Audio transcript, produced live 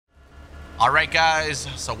Alright guys,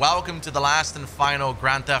 so welcome to the last and final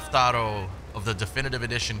Grand Theft Auto of the Definitive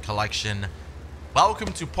Edition collection.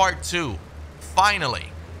 Welcome to part 2, finally,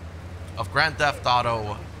 of Grand Theft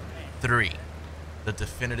Auto 3, the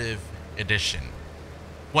Definitive Edition.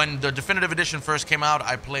 When the Definitive Edition first came out,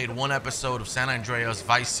 I played one episode of San Andreas,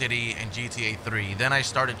 Vice City, and GTA 3. Then I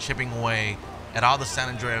started chipping away at all the San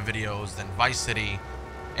Andreas videos, then Vice City,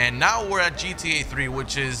 and now we're at GTA 3,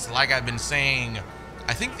 which is, like I've been saying,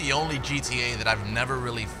 I think the only GTA that I've never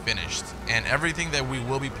really finished, and everything that we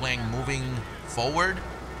will be playing moving forward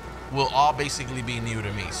will all basically be new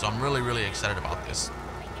to me. So I'm really excited about this.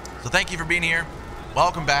 So thank you for being here.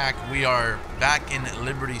 Welcome back. We are back in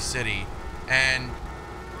Liberty City, and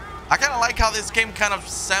I kind of like how this game kind of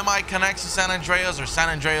semi-connects to San Andreas, or San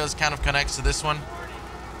Andreas kind of connects to this one.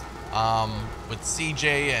 With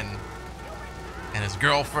CJ and his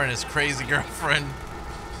girlfriend, his crazy girlfriend.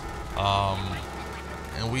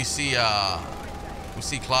 And we see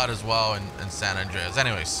Claude as well in San Andreas.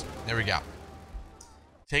 Anyways, there we go.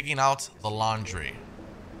 Taking out the laundry.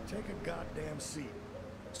 Take a goddamn seat.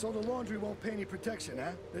 So the laundry won't pay any protection,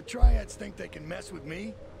 huh? The triads think they can mess with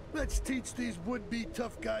me? Let's teach these would-be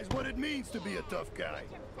tough guys what it means to be a tough guy.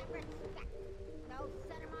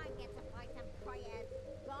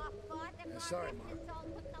 Sorry, Ma.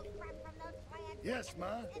 Yes,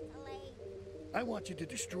 Ma. I want you to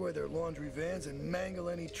destroy their laundry vans and mangle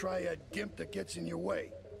any triad gimp that gets in your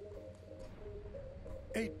way.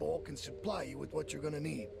 8-Ball can supply you with what you're gonna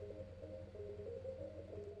need.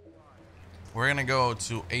 We're gonna go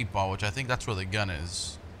to 8-Ball, which I think that's where the gun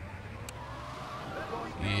is.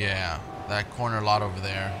 Yeah, that corner lot over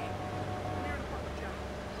there.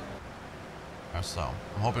 So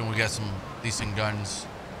I'm hoping we get some decent guns.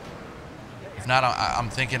 If not,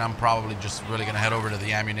 I'm thinking I'm probably just really gonna head over to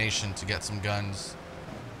the ammunition to get some guns.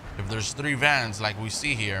 If there's 3 vans like we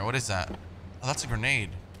see here, what is that? Oh, that's a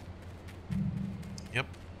grenade. Yep.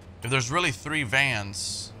 If there's really 3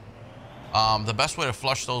 vans, the best way to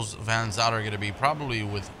flush those vans out are gonna be probably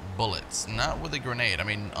with bullets, not with a grenade. I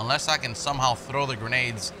mean, unless I can somehow throw the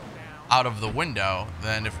grenades out of the window,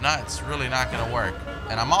 then if not, it's really not gonna work.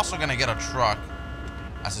 And I'm also gonna get a truck,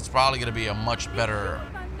 as it's probably gonna be a much better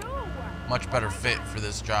fit for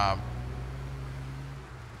this job.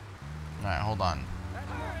 All right, hold on.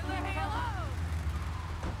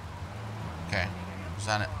 Okay, there's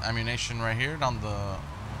that ammunition right here down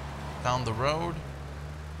the road.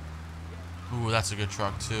 Ooh, that's a good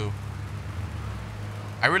truck too.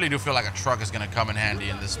 I really do feel like a truck is gonna come in handy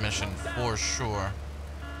in this mission for sure.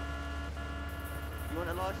 You want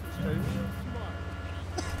a license too?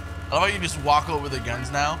 I love how you just walk over the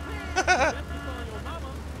guns now.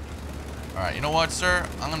 All right, you know what, sir?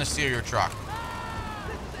 I'm gonna steal your truck.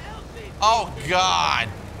 Oh God!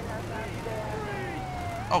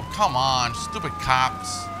 Oh come on, stupid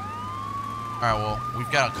cops! All right, well, we've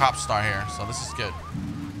got a cop star here, so this is good.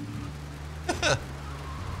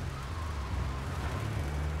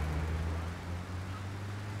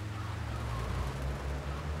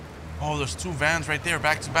 Oh, there's 2 vans right there,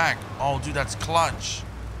 back to back. Oh, dude, that's clutch.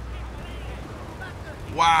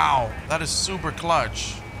 Wow, that is super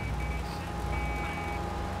clutch.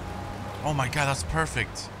 Oh my God, that's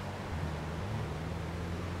perfect.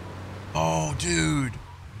 Oh, dude.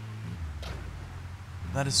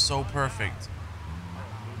 That is so perfect.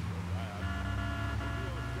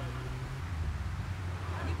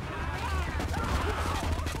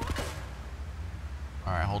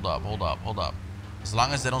 All right, hold up. As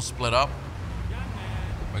long as they don't split up,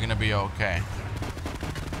 we're gonna be okay.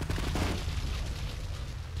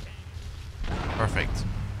 Perfect.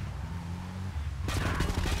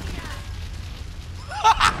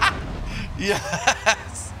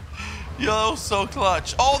 Yes! Yo, so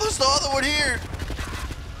clutch. Oh, there's the other one here!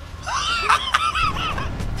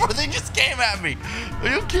 Bro, they just came at me. Are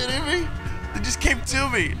you kidding me? They just came to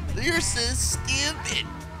me. You're so stupid.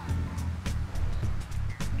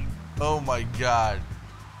 Oh my God.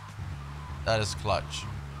 That is clutch.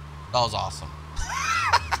 That was awesome.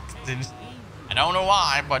 I don't know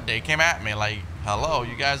why, but they came at me like, hello,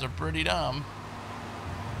 you guys are pretty dumb.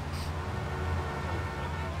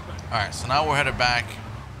 Alright, so now we're headed back.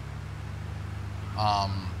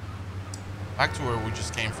 Back to where we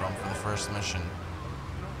just came from the first mission.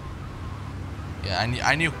 Yeah,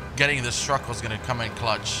 I knew getting this truck was gonna come in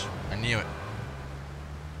clutch. I knew it.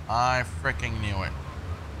 I freaking knew it.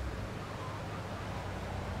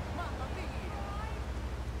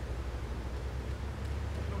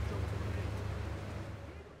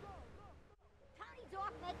 Tony's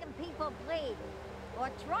off making people bleed. Or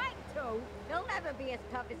tried to. He'll never be as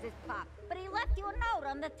tough as his pop. But he left you a note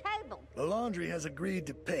on the table. The laundry has agreed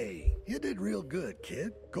to pay. You did real good,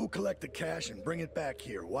 kid. Go collect the cash and bring it back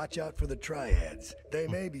here. Watch out for the triads. They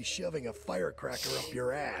may be shoving a firecracker up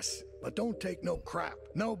your ass. But don't take no crap.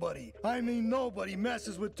 Nobody, I mean nobody,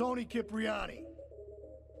 messes with Tony Cipriani.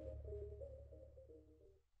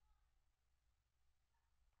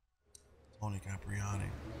 Tony Capriani.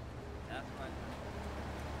 That's fine.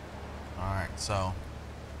 Alright, so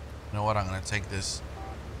you know what? I'm gonna take this.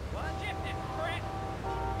 I'm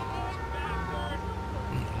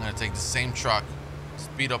gonna take the same truck,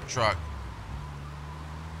 speed up truck.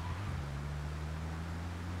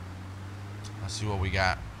 Let's see what we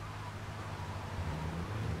got.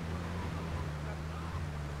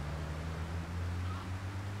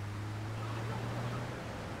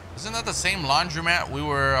 Isn't that the same laundromat we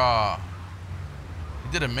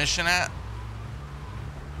did a mission at?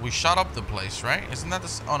 We shot up the place, right? Isn't that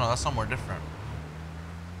the... Oh no, that's somewhere different.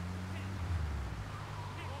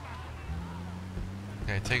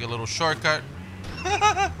 Okay, take a little shortcut.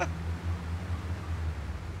 Alright,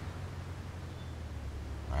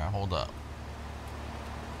 hold up.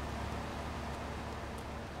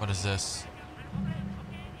 What is this?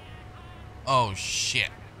 Oh shit.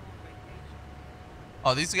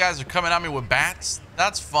 Oh, these guys are coming at me with bats?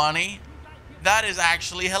 That's funny. That is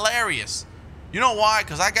actually hilarious. You know why?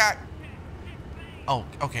 Because I got... Oh,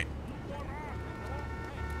 okay.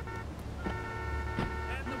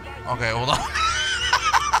 Okay, hold on.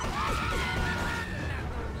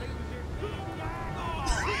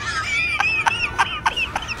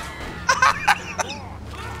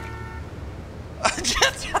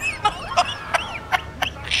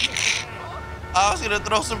 I was gonna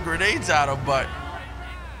throw some grenades at him, but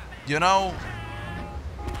you know.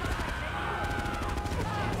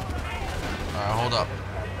 Alright, hold up.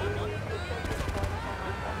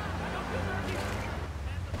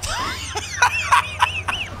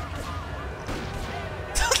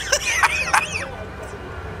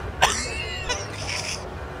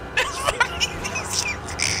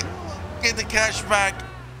 Get the cash back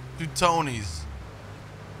to Tony's.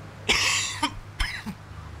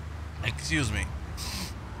 Excuse me.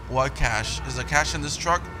 What cash? Is there cash in this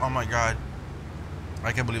truck? Oh my god.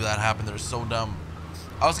 I can't believe that happened. They're so dumb.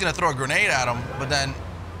 I was gonna throw a grenade at him, but then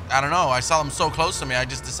I don't know. I saw them so close to me. I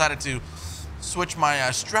just decided to switch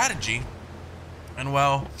my strategy. And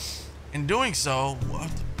well, in doing so,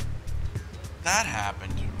 what? That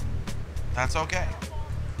happened. That's okay.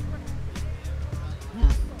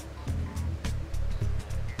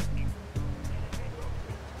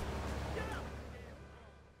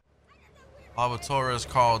 Salvatore has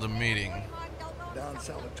called a meeting. Don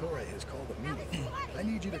Salvatore has called a meeting. I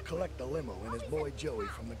need you to collect the limo and his boy Joey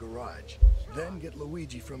from the garage. Then get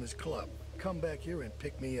Luigi from his club. Come back here and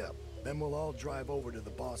pick me up. Then we'll all drive over to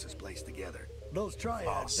the boss's place together. Those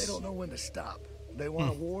triads, they don't know when to stop. They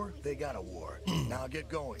want a war, they got a war. Now get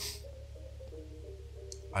going.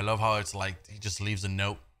 I love how it's like he just leaves a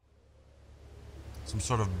note. Some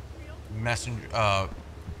sort of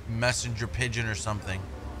messenger pigeon or something.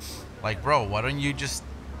 Like, bro, why don't you just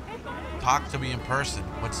talk to me in person?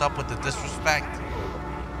 What's up with the disrespect?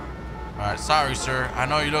 All right, sorry, sir. I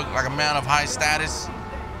know you look like a man of high status,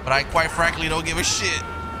 but I quite frankly don't give a shit.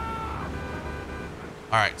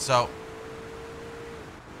 All right, so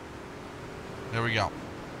there we go.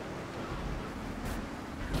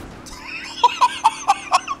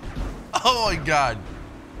 Oh my god.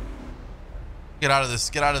 Get out of this.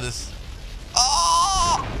 Get out of this.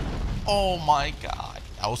 Oh! Oh my god.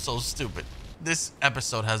 I was so stupid. This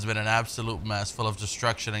episode has been an absolute mess, full of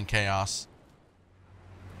destruction and chaos.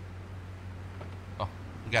 Oh,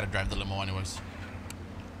 we gotta drive the limo anyways.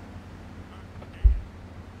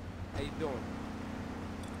 How you doing?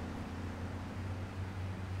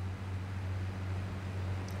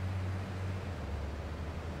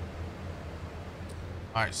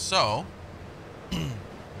 All right, so,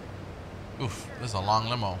 oof, this is a long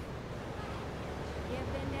limo.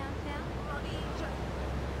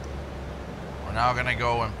 We're now gonna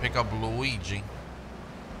go and pick up Luigi.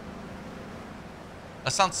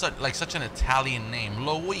 That sounds like such an Italian name,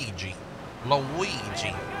 Luigi.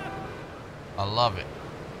 Luigi. I love it.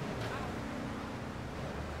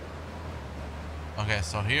 Okay,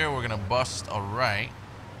 so here we're gonna bust a right.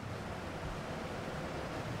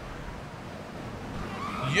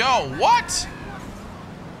 Yo, what?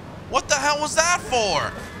 What the hell was that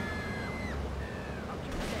for?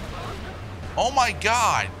 Oh my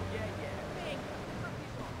god.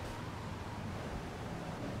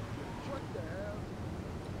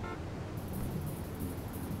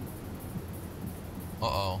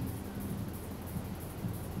 Uh-oh.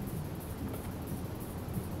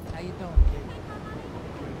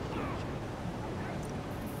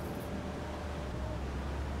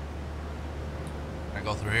 I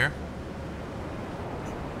go through here.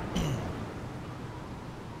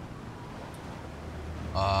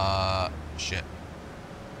 Shit.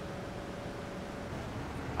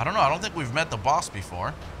 I don't know. I don't think we've met the boss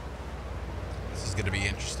before. This is gonna be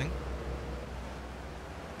interesting.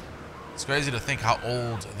 It's crazy to think how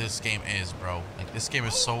old this game is, bro. Like, this game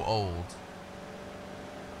is so old.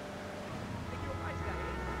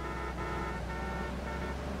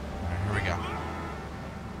 Alright, here we go.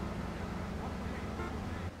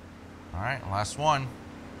 Alright, last one.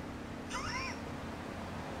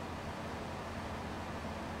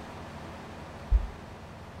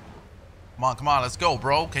 Come on, let's go,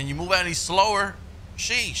 bro. Can you move any slower?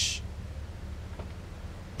 Sheesh.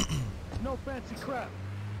 No fancy crap.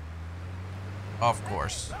 Of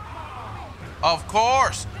course. Of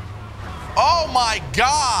course. Oh my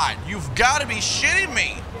God. You've got to be shitting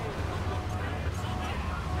me.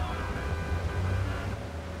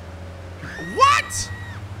 What?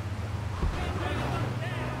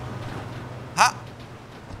 Huh?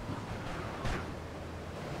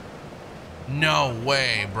 No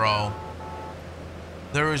way, bro.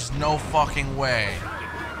 There is no fucking way.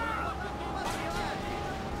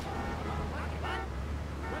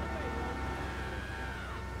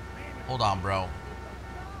 Hold on, bro.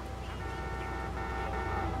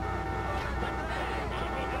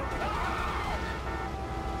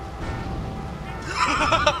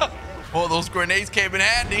 Oh, those grenades came in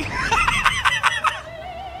handy.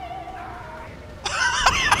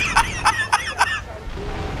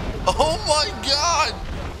 Oh my God.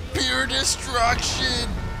 Pure destruction.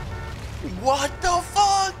 What the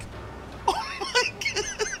fuck? Oh my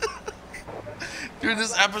God. Dude,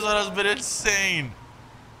 this episode has been insane.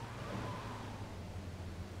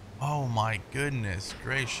 Oh my goodness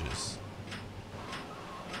gracious.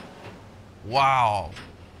 Wow.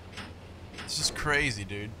 This is crazy,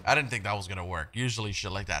 dude. I didn't think that was gonna work. Usually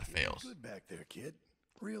shit like that fails. Good back there, kid.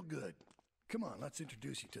 Real good. Come on, let's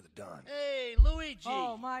introduce you to the Don. Hey, Luigi!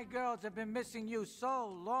 Oh, my girls have been missing you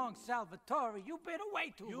so long, Salvatore. You've been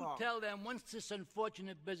away too long. You tell them once this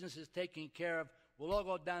unfortunate business is taken care of, we'll all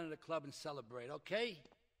go down to the club and celebrate, okay?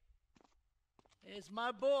 It's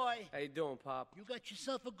my boy. How you doing, Pop? You got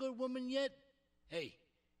yourself a good woman yet? Hey,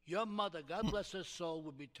 your mother, God bless her soul,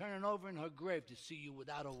 would be turning over in her grave to see you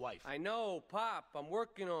without a wife. I know, Pop. I'm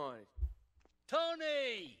working on it.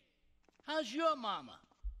 Tony! How's your mama?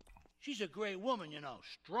 She's a great woman, you know.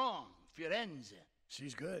 Strong. Firenze.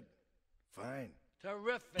 She's good. Fine.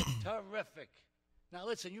 Terrific, terrific. Now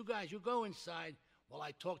listen, you guys, you go inside while I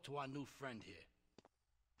talk to our new friend here.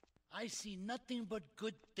 I see nothing but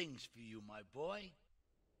good things for you, my boy.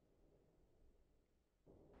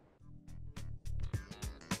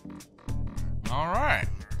 All right.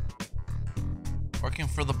 Working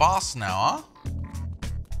for the boss now, huh?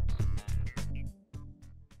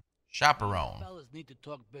 Chaperone. Fellas need to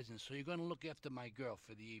talk business, so you're gonna look after my girl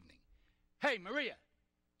for the evening. Hey, Maria,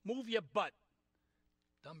 move your butt.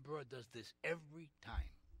 Dumbro does this every time.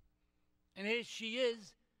 And here she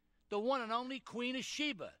is, the one and only Queen of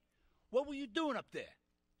Sheba. What were you doing up there?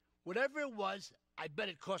 Whatever it was, I bet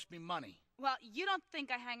it cost me money. Well, you don't think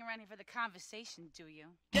I hang around here for the conversation, do you?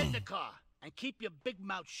 Get in the car and keep your big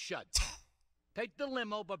mouth shut. Take the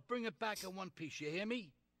limo, but bring it back in one piece, you hear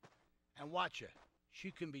me? And watch her. She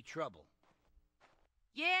can be trouble.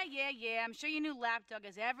 Yeah. I'm sure your new lapdog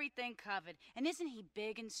has everything covered. And isn't he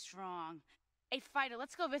big and strong? Hey, Fighter,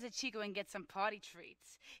 let's go visit Chico and get some party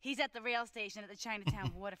treats. He's at the rail station at the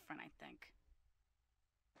Chinatown waterfront, I think.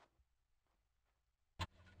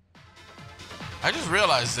 I just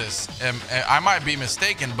realized this. I might be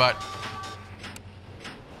mistaken, but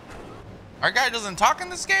our guy doesn't talk in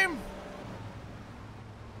this game? Am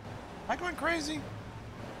I going crazy?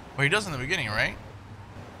 Well, he does in the beginning, right?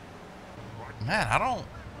 Man, I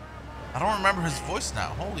don't remember his voice now.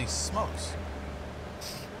 Holy smokes.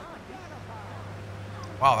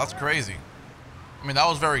 Wow, that's crazy. I mean, that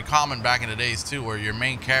was very common back in the days too, where your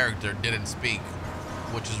main character didn't speak,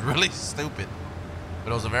 which is really stupid.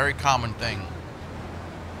 But it was a very common thing.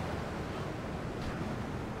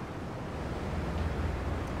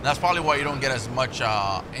 That's probably why you don't get as much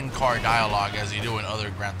in-car dialogue as you do in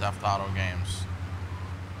other Grand Theft Auto games.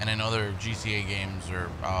 And in other GTA games or,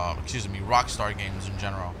 excuse me, Rockstar games in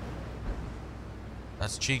general.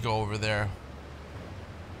 That's Chico over there.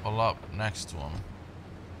 Pull up next to him.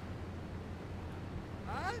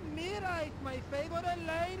 Ah, mira, it's my favorite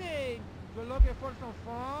lady. You looking for some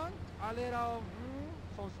fun? A little,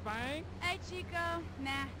 some spank? Hey, Chico.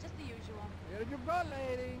 Nah, just the usual. Here you go,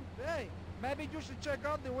 lady. Hey, maybe you should check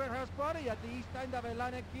out the warehouse party at the east end of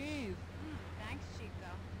Atlantic Keys. Thanks, Chico.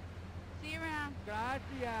 See you around.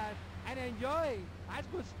 Gracias. and enjoy. That's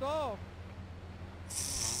good stuff.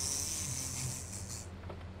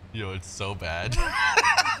 Yo, it's so bad.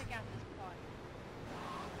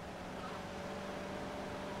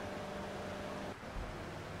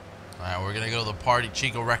 Alright, we're gonna go to the party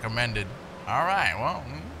Chico recommended. Alright, well,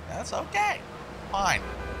 that's okay. Fine.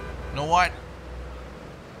 You know what?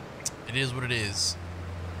 It is what it is.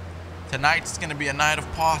 Tonight's gonna be a night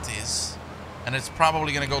of parties. And it's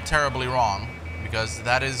probably gonna go terribly wrong. Because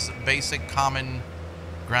that is basic common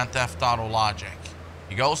Grand Theft Auto logic.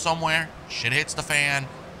 You go somewhere, shit hits the fan,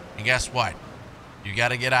 and guess what? You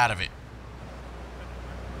gotta get out of it.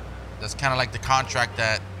 That's kind of like the contract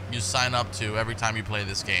that you sign up to every time you play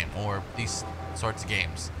this game, or these sorts of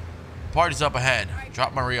games. Party's up ahead.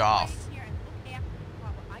 Drop Maria off.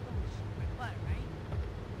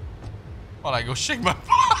 Well, I go shake my butt.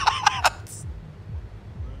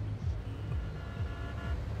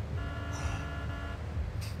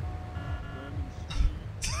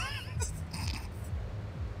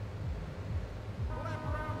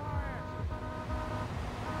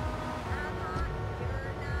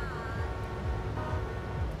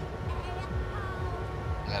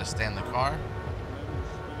 Gotta stay in the car.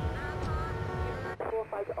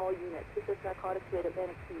 4-5 to all units. This is narcotics rate of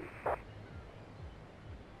NXT.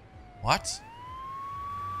 What?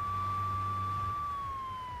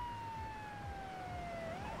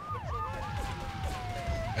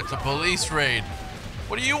 It's a police raid.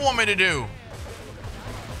 What do you want me to do?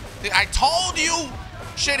 I told you!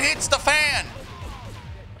 Shit hits the fan!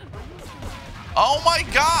 Oh my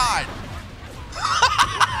god!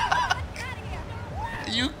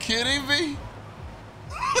 Are you kidding me?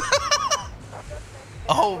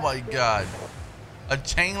 Oh my god. A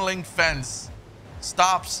chain link fence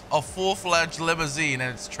stops a full-fledged limousine in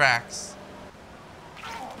its tracks.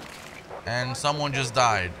 And someone just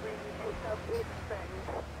died.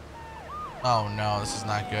 Oh no, this is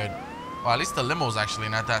not good. Well, at least the limo's actually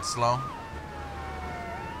not that slow.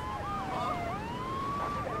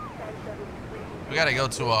 We gotta go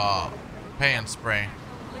to pay and spray.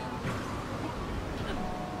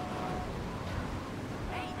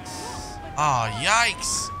 Oh,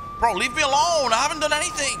 yikes. Bro, leave me alone. I haven't done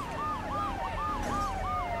anything.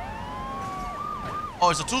 Oh,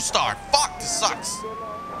 it's a 2-star. Fuck, this sucks.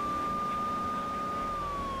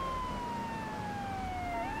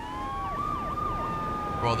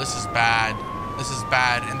 Bro, this is bad. This is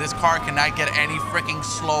bad. And this car cannot get any freaking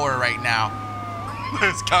slower right now.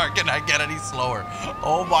 This car cannot get any slower.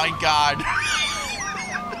 Oh my god.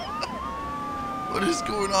 What is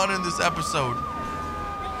going on in this episode?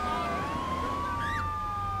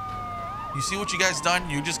 You see what you guys done?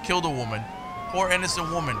 You just killed a woman. Poor innocent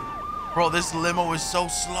woman. Bro, this limo is so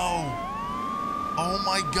slow. Oh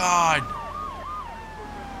my god.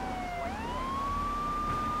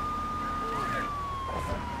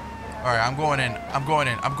 Alright, I'm going in. I'm going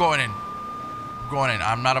in. I'm going in. I'm going in.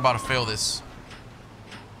 I'm not about to fail this.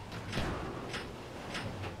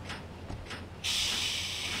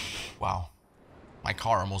 Wow. My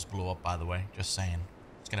car almost blew up, by the way. Just saying.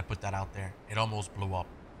 Just gonna put that out there. It almost blew up.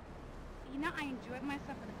 You know, I enjoyed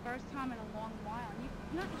myself for the first time in a long while. And you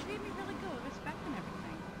know, you treated me really good, respect and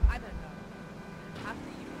everything. I don't know. I'll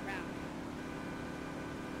see you around.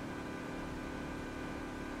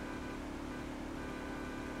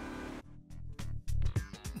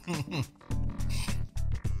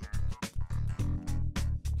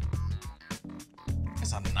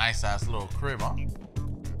 It's a nice ass little crib, huh?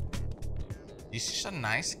 This is a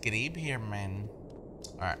nice crib here, man.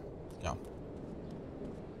 Alright, go.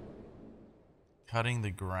 Cutting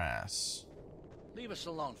the grass. Leave us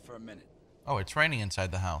alone for a minute. Oh, it's raining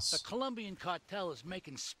inside the house. The Colombian cartel is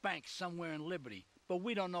making spank somewhere in Liberty, but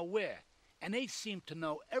we don't know where. And they seem to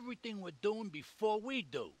know everything we're doing before we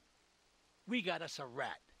do. We got us a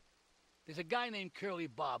rat. There's a guy named Curly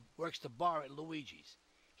Bob, works the bar at Luigi's.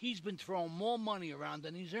 He's been throwing more money around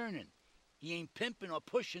than he's earning. He ain't pimping or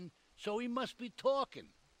pushing, so he must be talking.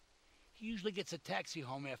 He usually gets a taxi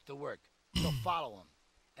home after work, so follow him.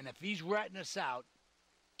 And if he's ratting us out,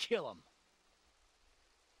 kill him.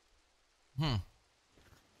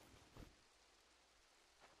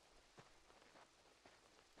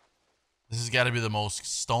 This has got to be the most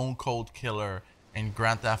stone cold killer in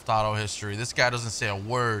Grand Theft Auto history. This guy doesn't say a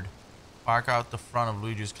word. Park out the front of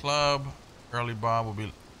Luigi's club. Curly Bob will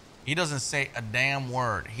be... He doesn't say a damn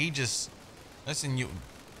word. He just... Listen, you...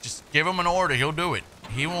 Just give him an order. He'll do it.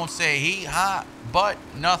 He won't say he, ha, but,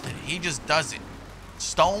 nothing. He just does it.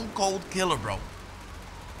 Stone cold killer, bro.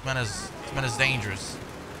 This man is dangerous.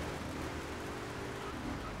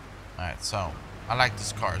 Alright, so... I like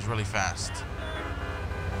this car. It's really fast.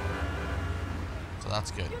 It's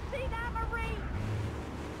that's good.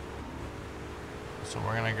 So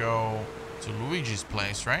we're gonna go to Luigi's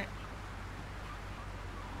place, right?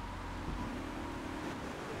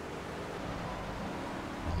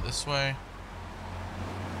 This way.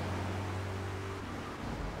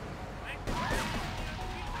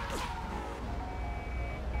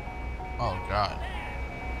 Oh God.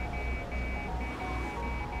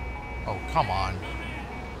 Oh, come on.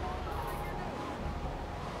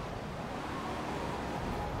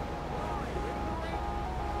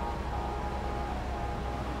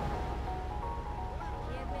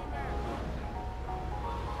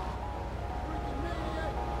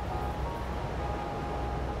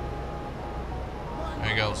 There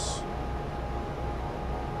he goes.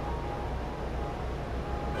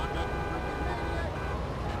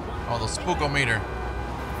 Oh, the spookometer.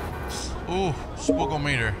 Ooh,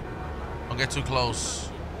 spookometer. Don't get too close.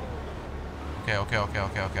 Okay.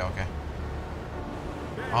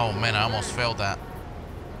 Oh man, I almost failed that.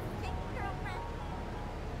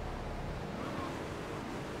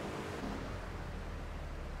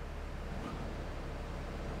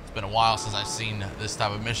 It's been a while since I've seen this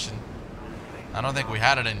type of mission. I don't think we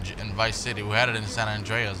had it in Vice City. We had it in San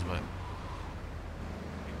Andreas, but...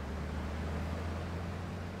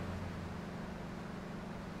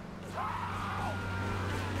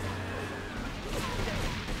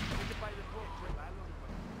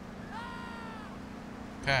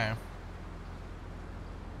 Okay.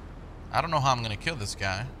 I don't know how I'm gonna kill this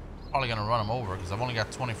guy. Probably gonna run him over because I've only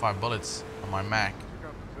got 25 bullets on my Mac.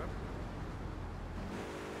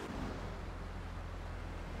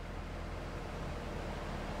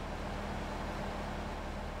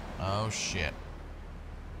 Oh shit.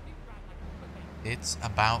 It's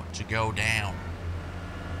about to go down.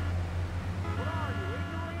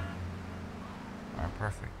 Alright,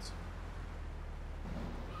 perfect.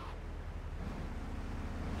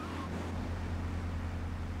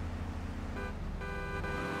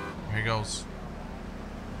 Here he goes.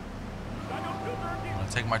 I'm gonna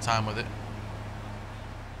take my time with it.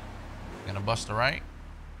 Gonna bust the right.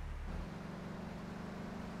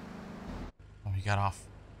 Oh, he got off.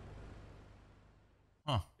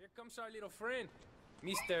 Huh. Here comes our little friend,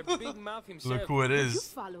 Mr. Big Mouth himself. Look who it is. You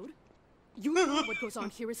followed? You know what goes on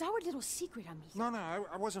here is our little secret, amigo. No,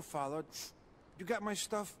 I wasn't followed. You got my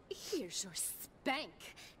stuff? Here's your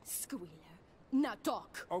spank, squealer. Now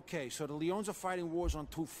talk. Okay, so the Leons are fighting wars on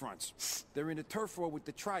two fronts. They're in a turf war with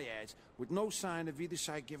the Triads, with no sign of either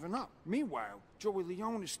side giving up. Meanwhile, Joey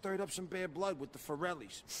Leon has stirred up some bad blood with the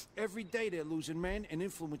Forellis. Every day they're losing men and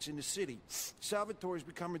influence in the city. Salvatore's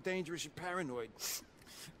becoming dangerous and paranoid.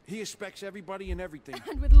 He expects everybody and everything.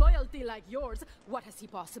 And with loyalty like yours, what has he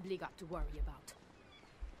possibly got to worry about?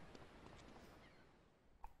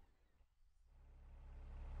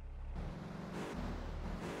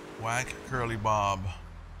 Whack Curly Bob.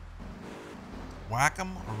 Whack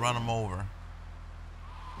him or run him over?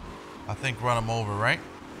 I think run him over, right?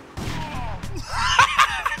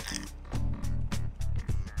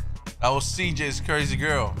 That was CJ's crazy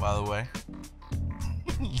girl, by the way.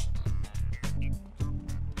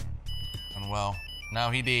 And well,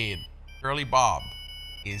 now he did. Curly Bob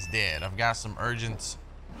is dead. I've got some urgent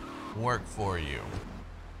work for you,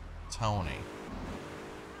 Tony.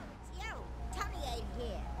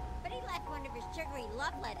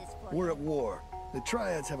 We're at war. The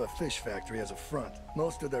Triads have a fish factory as a front.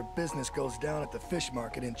 Most of their business goes down at the fish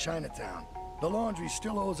market in Chinatown. The laundry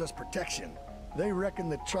still owes us protection. They reckon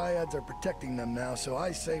the Triads are protecting them now, so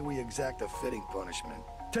I say we exact a fitting punishment.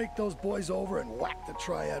 Take those boys over and whack the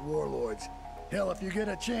Triad warlords. Hell, if you get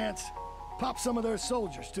a chance, pop some of their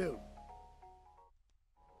soldiers too.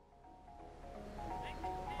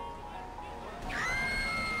 Oh,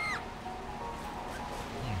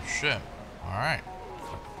 shit. All right.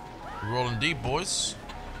 We're rolling deep, boys.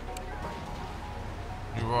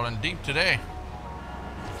 We're rolling deep today.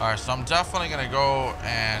 All right, so I'm definitely gonna go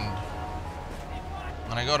and I'm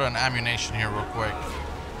gonna go to an ammunition here real quick.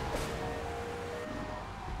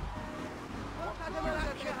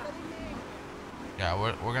 Yeah,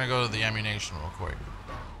 we're gonna go to the ammunition real quick.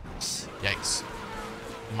 Yikes.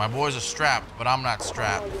 My boys are strapped, but I'm not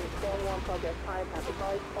strapped. It's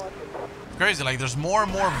crazy, like there's more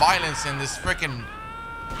and more violence in this freaking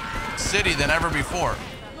city than ever before.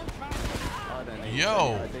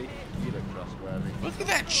 Yo, look at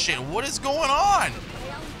that shit. What is going on?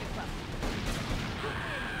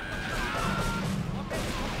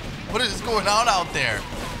 What is going on out there?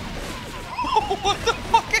 What the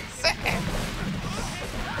fuck is that?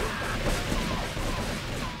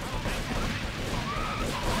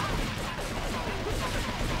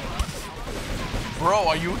 Bro,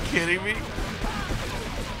 are you kidding me?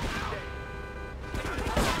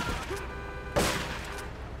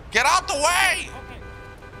 Get out the way!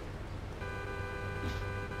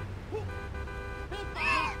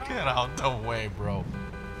 Get out the way, bro.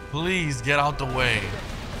 Please get out the way.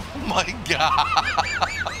 Oh my God.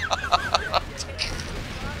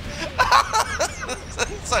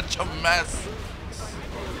 Such a mess.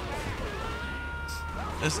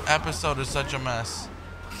 This episode is such a mess.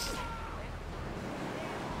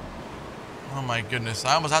 Oh my goodness.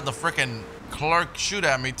 I almost had the freaking clerk shoot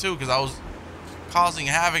at me too because I was causing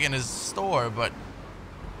havoc in his store, but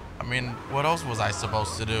I mean, what else was I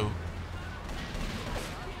supposed to do?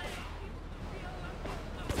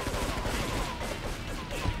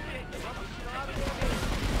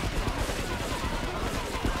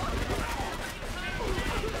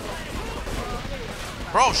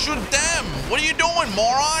 Bro, shoot them! What are you doing,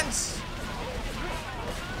 morons?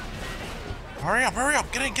 Hurry up, hurry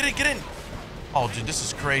up. Get in, get in, get in. Oh, dude, this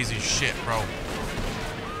is crazy shit, bro.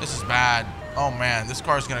 This is bad. Oh, man, this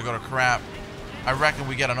car is going to go to crap. I reckon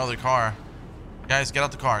we get another car. Guys, get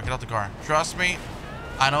out the car. Get out the car. Trust me,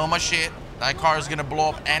 I know my shit. That car is going to blow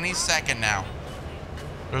up any second now.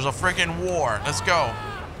 There's a freaking war. Let's go.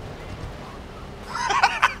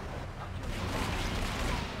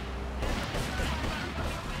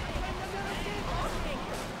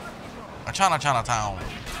 Chinatown.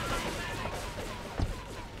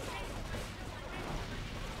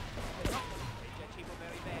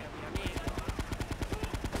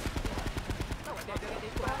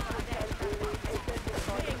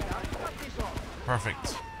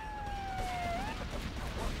 Perfect.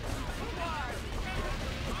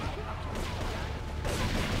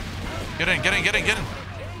 Get in, get in, get in, get in.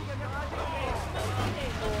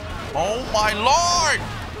 Oh my lord!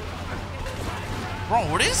 Bro,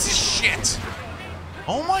 what is this shit?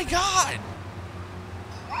 Oh my God!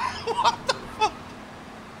 What the fuck?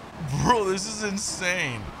 Bro, this is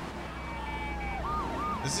insane.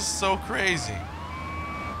 This is so crazy.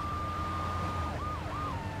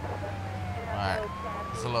 Alright.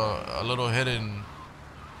 There's a little hidden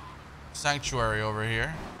sanctuary over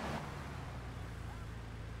here.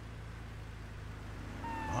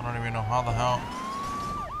 I don't even know how the hell.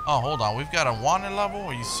 Oh, hold on. We've got a wanted level?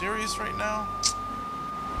 Are you serious right now?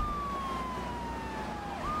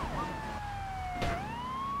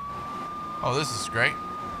 Oh, this is great.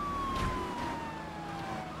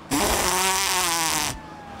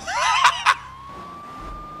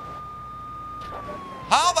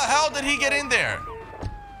 How the hell did he get in there?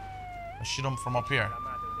 I shoot him from up here.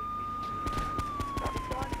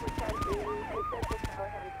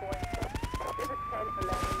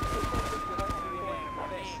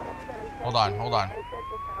 Hold on, hold on.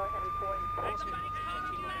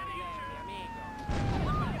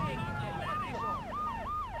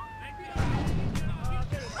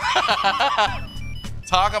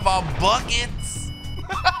 Talk about buckets.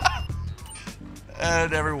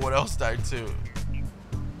 And everyone else died too.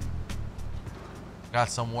 Got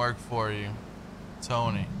some work for you,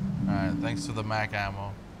 Tony. All right, thanks for the Mac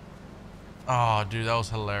ammo. Oh, dude, that was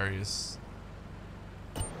hilarious.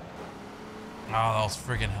 Oh, that was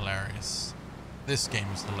freaking hilarious. This game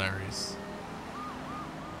is hilarious.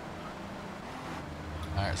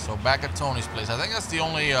 All right, so back at Tony's place. I think that's the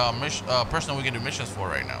only person we can do missions for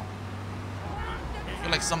right now. I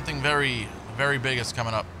feel like something very, very big is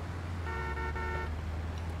coming up.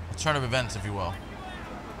 A turn of events, if you will.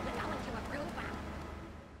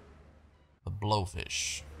 The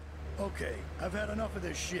Blowfish. Okay, I've had enough of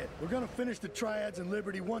this shit. We're gonna finish the Triads and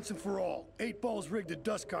Liberty once and for all. 8 Ball's rigged a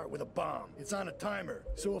dust cart with a bomb. It's on a timer,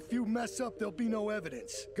 so if you mess up, there'll be no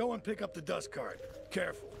evidence. Go and pick up the dust cart.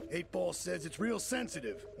 Careful. 8 Ball says it's real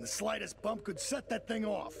sensitive, and the slightest bump could set that thing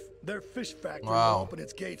off. Their fish factory will open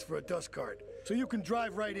its gates for a dust cart, so you can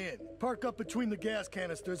drive right in. Park up between the gas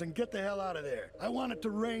canisters and get the hell out of there. I want it to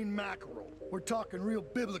rain mackerel. We're talking real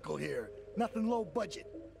biblical here. Nothing low budget.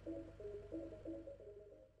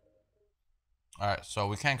 All right, so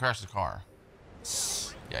we can't crash the car.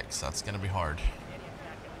 Yikes, that's gonna be hard.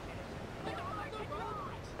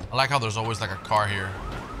 I like how there's always like a car here.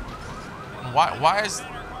 Why is...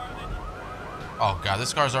 Oh God,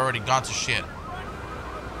 this car's already gone to shit.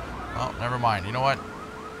 Oh, never mind. You know what?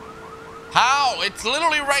 How? It's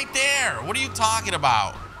literally right there. What are you talking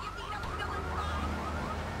about?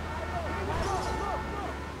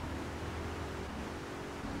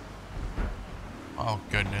 Oh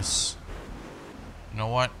goodness. You know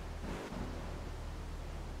what?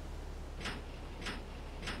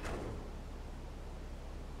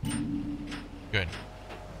 Good.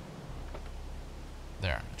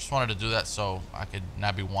 There. I just wanted to do that so I could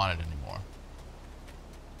not be wanted anymore.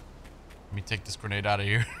 Let me take this grenade out of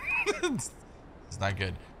here. It's not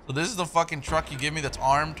good. So this is the fucking truck you give me that's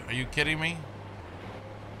armed? Are you kidding me?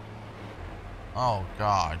 Oh,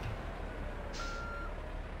 God.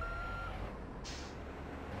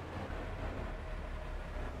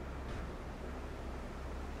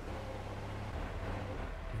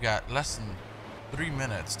 We've got less than 3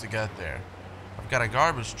 minutes to get there. I've got a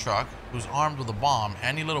garbage truck who's armed with a bomb.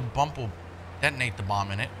 Any little bump will detonate the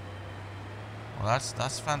bomb in it. Well,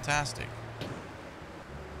 that's fantastic.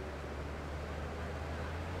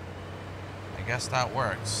 I guess that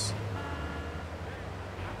works.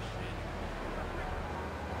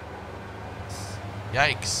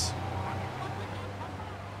 Yikes.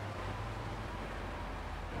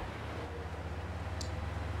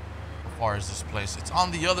 How far is this place? It's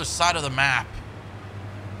on the other side of the map.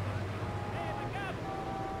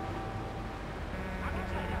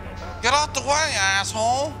 Get out the way,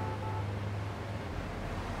 asshole!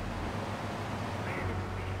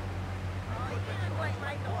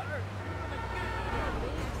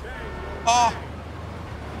 Oh.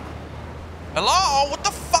 Hello? What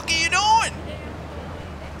the fuck are you doing?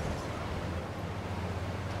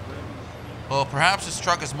 Well, perhaps this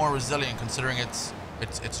truck is more resilient considering it's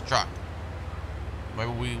a truck.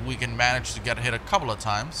 Maybe we can manage to get hit a couple of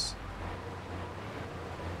times.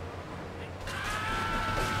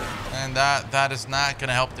 And that is not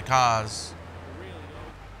gonna help the cause.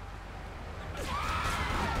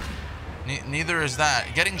 Neither is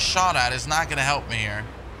that. Getting shot at is not gonna help me here.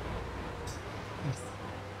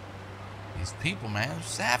 These people, man,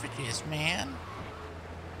 savages, man.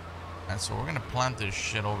 And so we're gonna plant this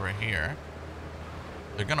shit over here.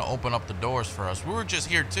 They're gonna open up the doors for us. We were just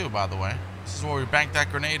here too, by the way. This is where we banked that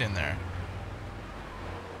grenade in there.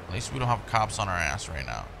 At least we don't have cops on our ass right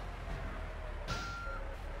now.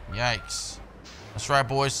 Yikes. That's right,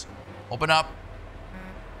 boys. Open up.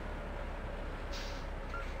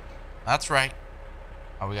 That's right.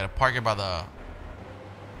 Oh, we gotta park it by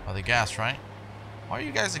the gas, right? Why are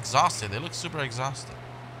you guys exhausted? They look super exhausted.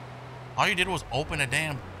 All you did was open a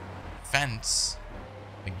damn fence.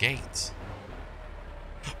 A gate.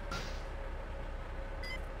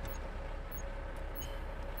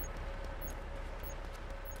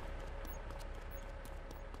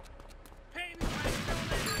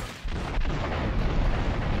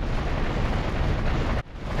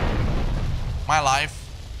 My life.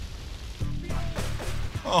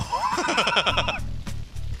 Oh.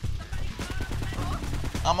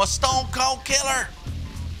 I'm a stone cold killer.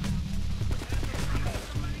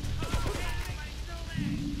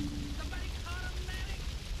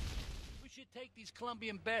 We should take these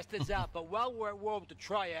Colombian bastards out, but while we're at war with the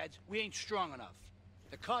triads, we ain't strong enough.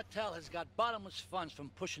 The cartel has got bottomless funds from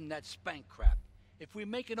pushing that spank crap. If we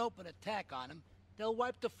make an open attack on them, they'll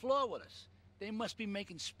wipe the floor with us. They must be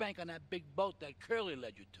making spank on that big boat that Curly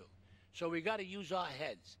led you to. So we gotta use our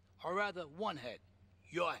heads. Or rather, one head.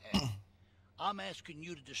 Your head. I'm asking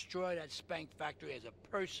you to destroy that spank factory as a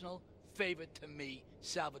personal favor to me,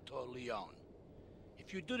 Salvatore Leone.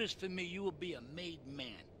 If you do this for me, you will be a made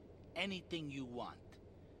man. Anything you want.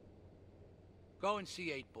 Go and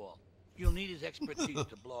see 8-Ball. You'll need his expertise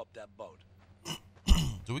to blow up that boat.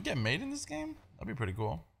 Do we get made in this game? That'd be pretty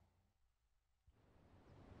cool.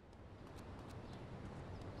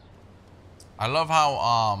 I love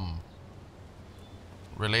how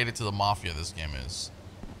related to the Mafia this game is.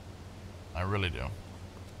 I really do.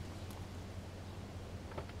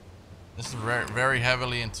 This is very, very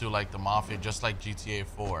heavily into like the Mafia, just like GTA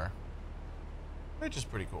 4, which is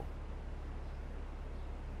pretty cool.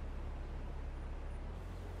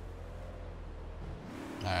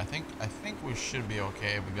 I think we should be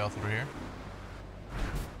okay if we go through here.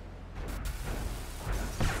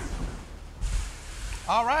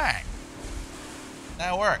 All right,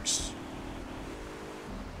 that works.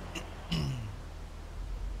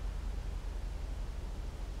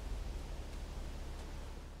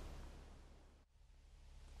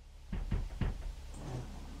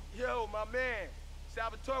 Yo, my man,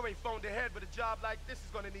 Salvatore phoned ahead, but a job like this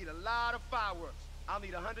is gonna need a lot of fireworks. I'll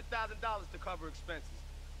need $100,000 to cover expenses.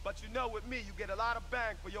 But you know, with me, you get a lot of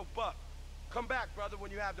bang for your buck. Come back, brother, when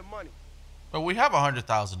you have the money. But we have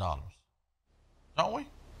 $100,000, don't we?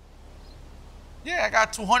 Yeah, I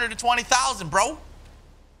got 220,000, bro. What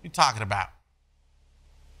you talking about?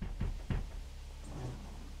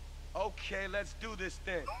 Okay, let's do this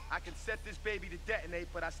then. I can set this baby to detonate,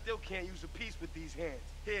 but I still can't use a piece with these hands.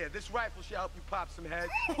 Here, this rifle should help you pop some heads.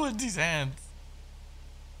 With these hands.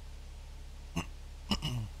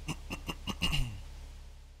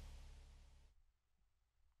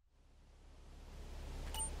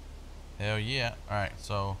 Hell yeah. Alright,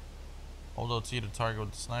 so hold OT to target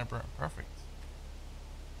with the sniper. Perfect.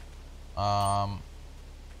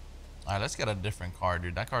 All right, let's get a different car,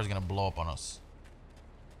 dude. That car's gonna blow up on us.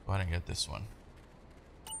 Go ahead and get this one.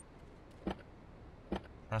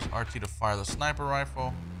 Press RT to fire the sniper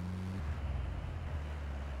rifle.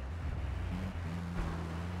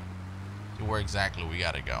 See where exactly we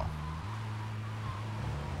gotta go.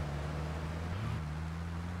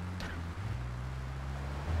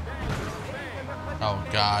 Oh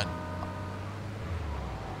God.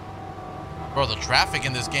 Bro, the traffic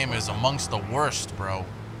in this game is amongst the worst, bro.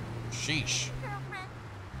 Sheesh.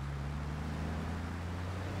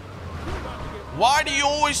 Why do you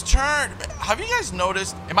always turn? Have you guys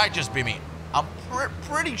noticed? It might just be me. I'm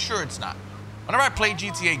pretty sure it's not. Whenever I play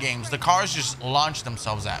GTA games, the cars just launch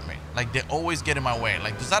themselves at me. Like, they always get in my way.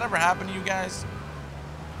 Like, does that ever happen to you guys?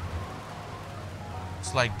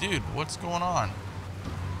 It's like, dude, what's going on?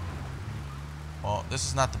 Well, this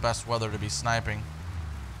is not the best weather to be sniping.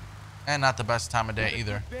 And not the best time of day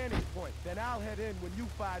either. Then I'll head in when you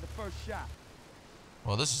fire the first shot.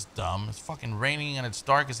 Well, this is dumb. It's fucking raining and it's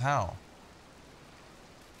dark as hell.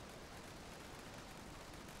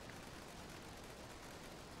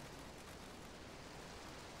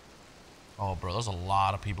 Oh, bro, there's a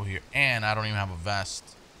lot of people here. And I don't even have a vest.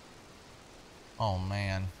 Oh,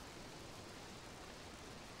 man.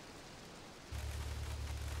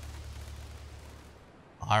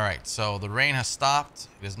 All right, so the rain has stopped.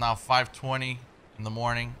 It is now 5:20 in the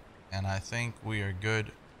morning, and I think we are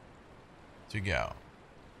good to go.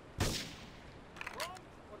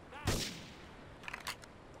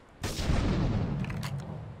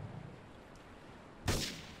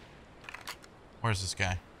 Where's this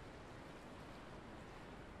guy?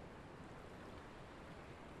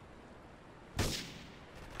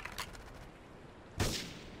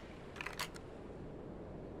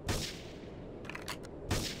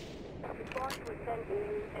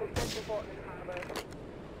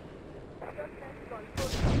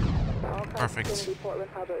 Perfect.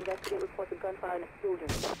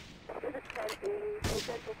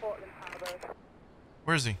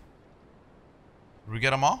 Where is he? Did we get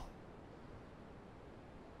them all?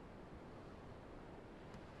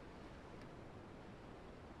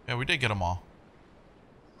 Yeah, we did get them all.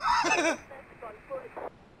 All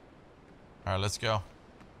right, let's go.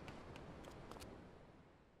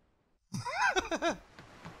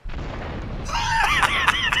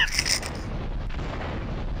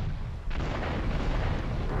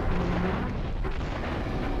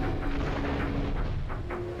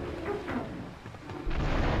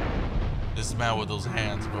 This man with those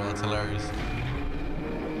hands, bro, that's hilarious.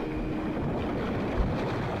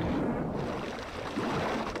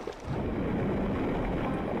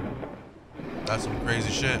 That's some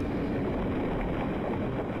crazy shit.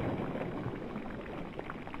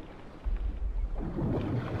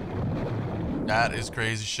 That is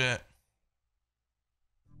crazy shit.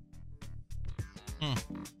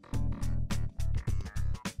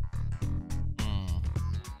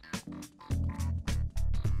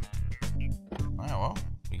 Alright, well,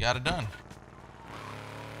 we got it done.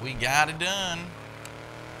 We got it done.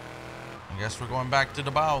 I guess we're going back to the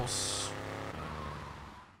boss.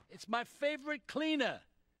 It's my favorite cleaner.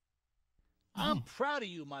 I'm proud of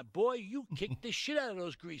you, my boy. You kicked the shit out of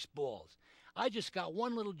those grease balls. I just got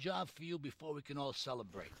one little job for you before we can all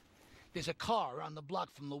celebrate. There's a car around the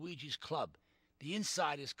block from Luigi's club. The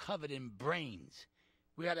inside is covered in brains.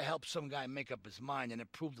 We had to help some guy make up his mind, and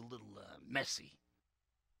it proved a little messy.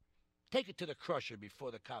 Take it to the crusher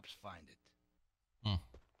before the cops find it.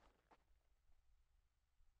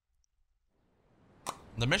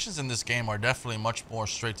 The missions in this game are definitely much more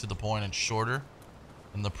straight to the point and shorter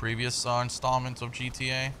than the previous installments of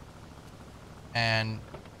GTA. And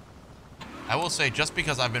I will say, just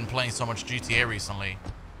because I've been playing so much GTA recently,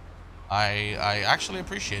 I actually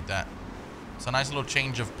appreciate that. It's a nice little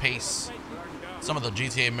change of pace. Some of the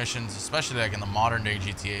GTA missions, especially like in the modern day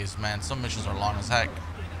GTAs, man, some missions are long as heck.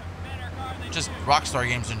 Just Rockstar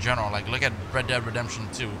games in general, like look at Red Dead Redemption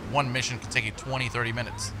 2. One mission could take you 20-30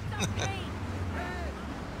 minutes.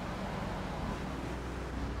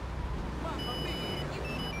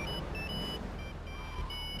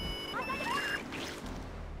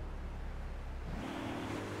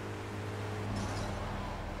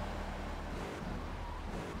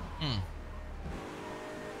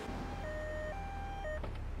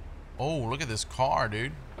 Oh, look at this car,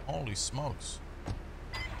 dude. Holy smokes.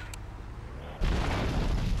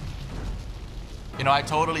 You know, I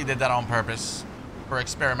totally did that on purpose for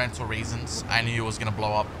experimental reasons. I knew it was gonna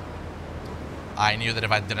blow up. I knew that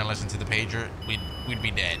if I didn't listen to the pager, we'd be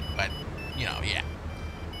dead, but you know, yeah.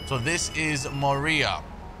 So this is Maria.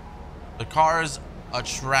 The car's a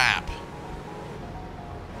trap.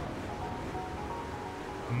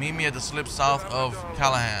 Meet me at the slip south of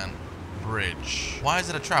Callahan Bridge. Why is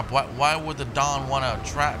it a trap? Why would the Don want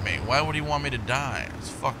to trap me? Why would he want me to die? It's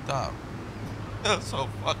fucked up. That's so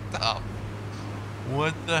fucked up.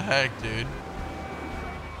 What the heck, dude?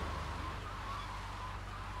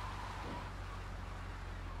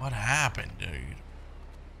 What happened, dude?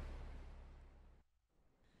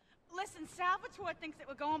 Listen, Salvatore thinks that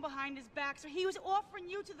we're going behind his back, so he was offering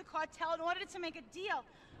you to the cartel in order to make a deal.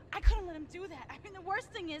 I couldn't let him do that. I mean, the worst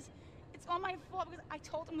thing is, it's all my fault because I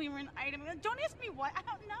told him we were an item. Don't ask me why. I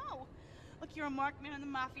don't know. Look, you're a marked man on the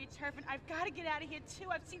Mafia turf, and I've got to get out of here, too.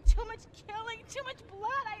 I've seen too much killing, too much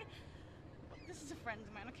blood. This is a friend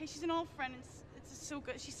of mine, okay? She's an old friend. It's so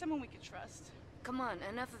good. She's someone we could trust. Come on,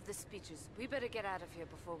 enough of the speeches. We better get out of here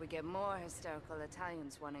before we get more hysterical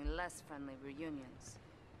Italians wanting less friendly reunions.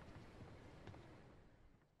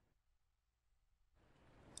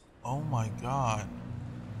 Oh my god.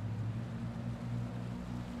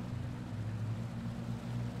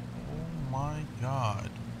 Oh my god.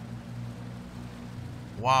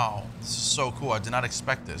 Wow, this is so cool. I did not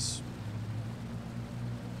expect this.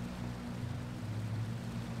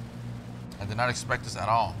 I did not expect this at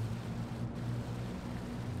all.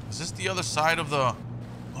 Is this the other side of the...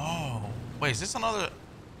 Oh, wait, is this another...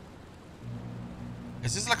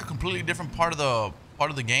 Is this like a completely different part of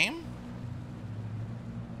the game?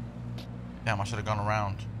 Damn, I should have gone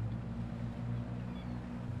around.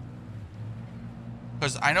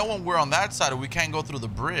 Because I know when we're on that side, we can't go through the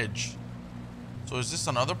bridge. So is this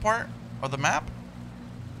another part of the map?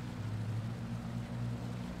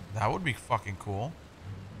 That would be fucking cool.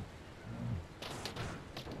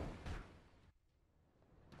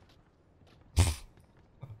 A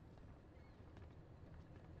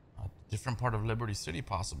different part of Liberty City,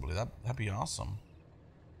 possibly. That'd be awesome.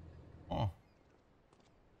 Oh.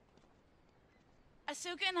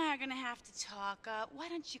 Asuka and I are gonna have to talk. Why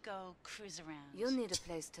don't you go cruise around? You'll need a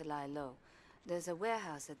place to lie low. There's a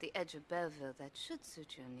warehouse at the edge of Belleville that should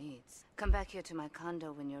suit your needs. Come back here to my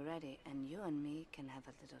condo when you're ready, and you and me can have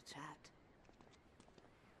a little chat.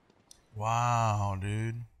 Wow,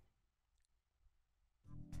 dude.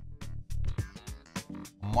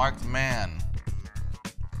 Marked man.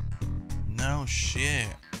 No shit.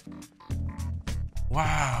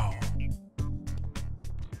 Wow.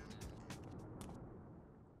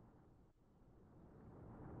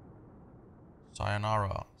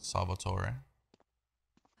 Sayonara, Salvatore.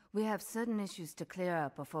 We have certain issues to clear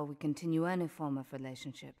up before we continue any form of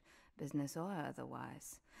relationship, business or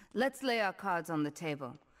otherwise. Let's lay our cards on the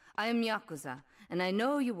table. I am Yakuza, and I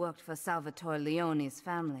know you worked for Salvatore Leone's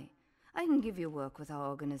family. I can give you work with our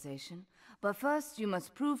organization, but first you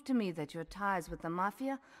must prove to me that your ties with the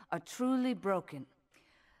Mafia are truly broken.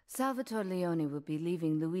 Salvatore Leone will be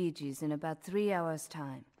leaving Luigi's in about 3 hours'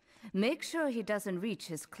 time. Make sure he doesn't reach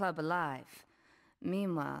his club alive.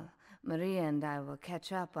 Meanwhile, Maria and I will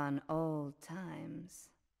catch up on old times.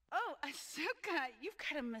 Oh, Asuka, you've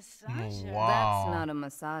got a massager. Wow. That's not a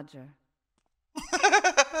massager.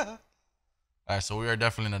 Alright, so we are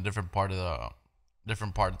definitely in a different part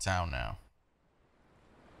of town now.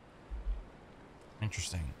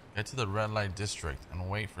 Interesting. Get to the red light district and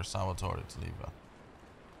wait for Salvatore to leave.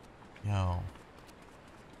 Yo.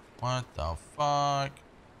 What the fuck?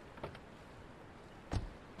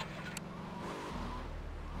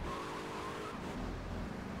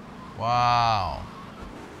 Wow.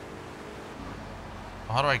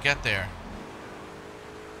 How do I get there?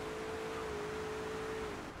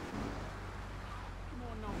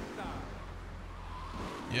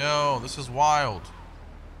 Yo, this is wild.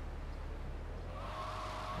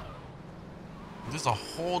 This is a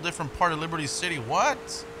whole different part of Liberty City.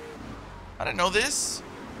 What? I didn't know this.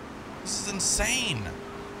 This is insane.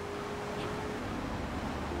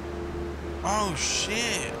 Oh,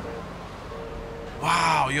 shit.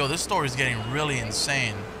 Wow, yo, this story is getting really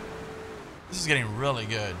insane. This is getting really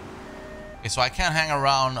good. Okay, so I can't hang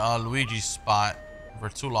around Luigi's spot for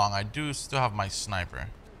too long. I do still have my sniper.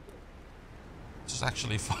 This is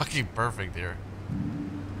actually fucking perfect here.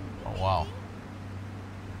 Oh, wow.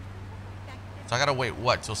 So I gotta wait,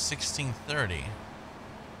 what, till 16:30?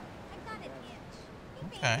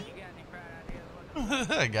 Okay.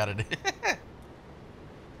 I got it.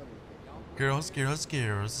 Girls, girls,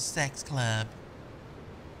 girls, sex club.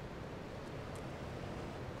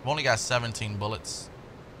 I've only got 17 bullets.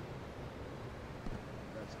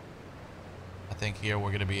 I think here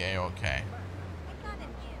we're gonna be A-okay.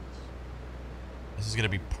 This is gonna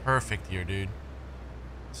be perfect here, dude.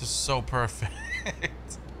 This is so perfect.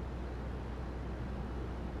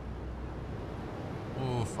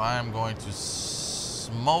 Oof, I am going to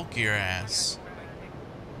smoke your ass.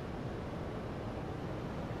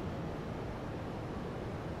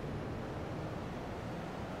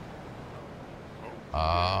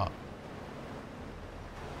 Okay,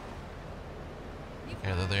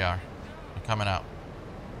 there they are. They're coming out.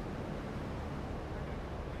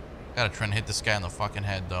 Gotta try and hit this guy in the fucking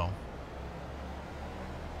head, though.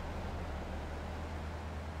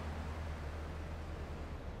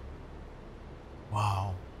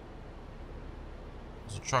 Wow.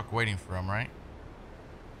 There's a truck waiting for him, right?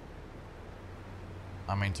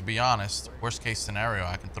 I mean, to be honest, worst case scenario,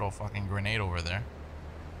 I can throw a fucking grenade over there.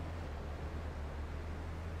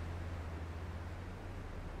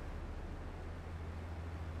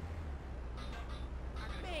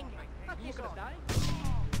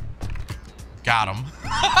 Got him.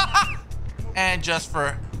 And just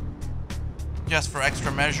for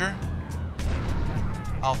extra measure,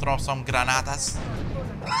 I'll throw some granatas.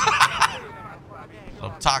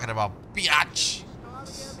 What I'm talking about, biatch.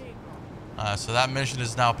 So that mission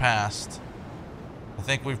is now passed. I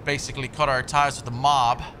think we've basically cut our ties with the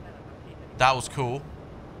mob. That was cool.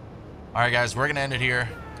 All right, guys, we're gonna end it here.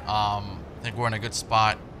 I think we're in a good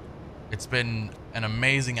spot. It's been an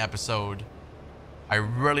amazing episode. I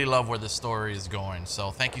really love where this story is going.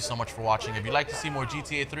 So thank you so much for watching. If you'd like to see more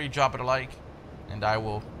GTA 3, drop it a like, and I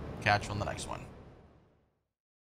will catch you on the next one.